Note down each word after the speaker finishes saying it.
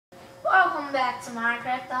Welcome back to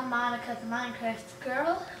Minecraft. I'm Monica, the Minecraft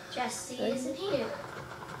girl. Jesse isn't here.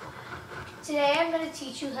 Today I'm going to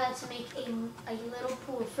teach you how to make a little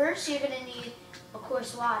pool. First you're going to need, of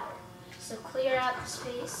course, water. So clear out the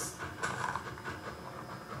space.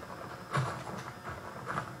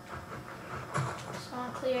 Just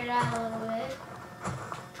want to clear it out a little bit.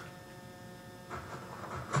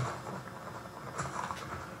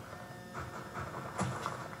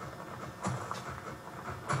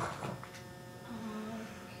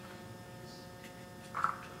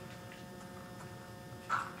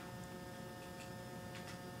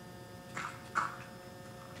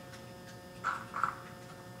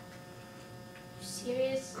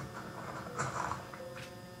 Serious?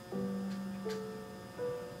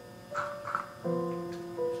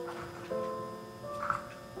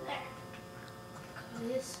 There. Cover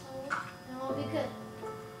this hole, and we'll be good.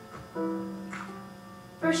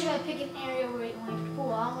 First you gotta pick an area where you want your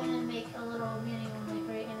pool. I'm gonna make a little mini one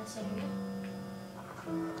like right in this area.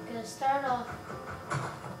 Gonna start off.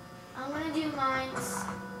 I'm gonna do mine's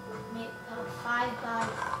make 5 by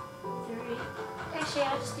 3. Actually,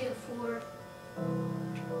 I'll just do 4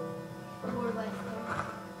 by 4.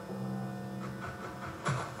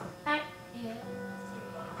 Alright, yeah,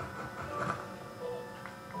 3.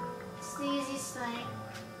 It's the easiest thing.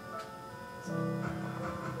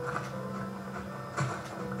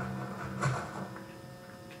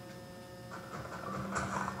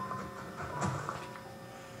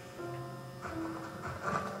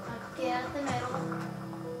 Get out the middle.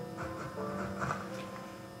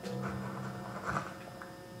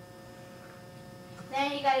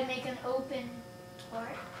 Then you gotta make an open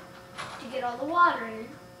part to get all the water in.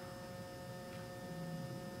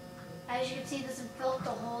 As you can see, it doesn't fill up the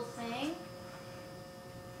whole thing.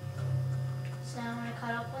 So I'm gonna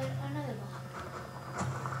cut up another block.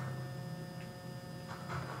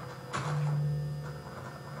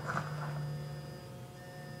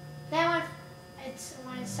 Then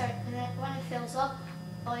when it fills up,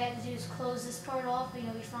 all you have to do is close this part off and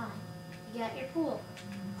you'll be fine. You got your pool.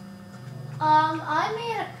 I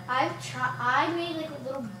made like a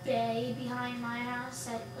little bay behind my house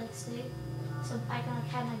that see, so I can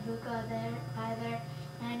have my book by there,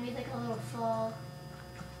 and I made like a little fall.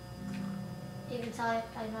 You can tell I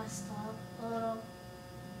messed up a little,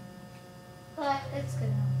 but it's good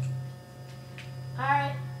enough.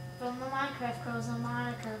 Alright, from the Minecraft Girls, I'm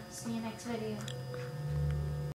Monica. See you next video.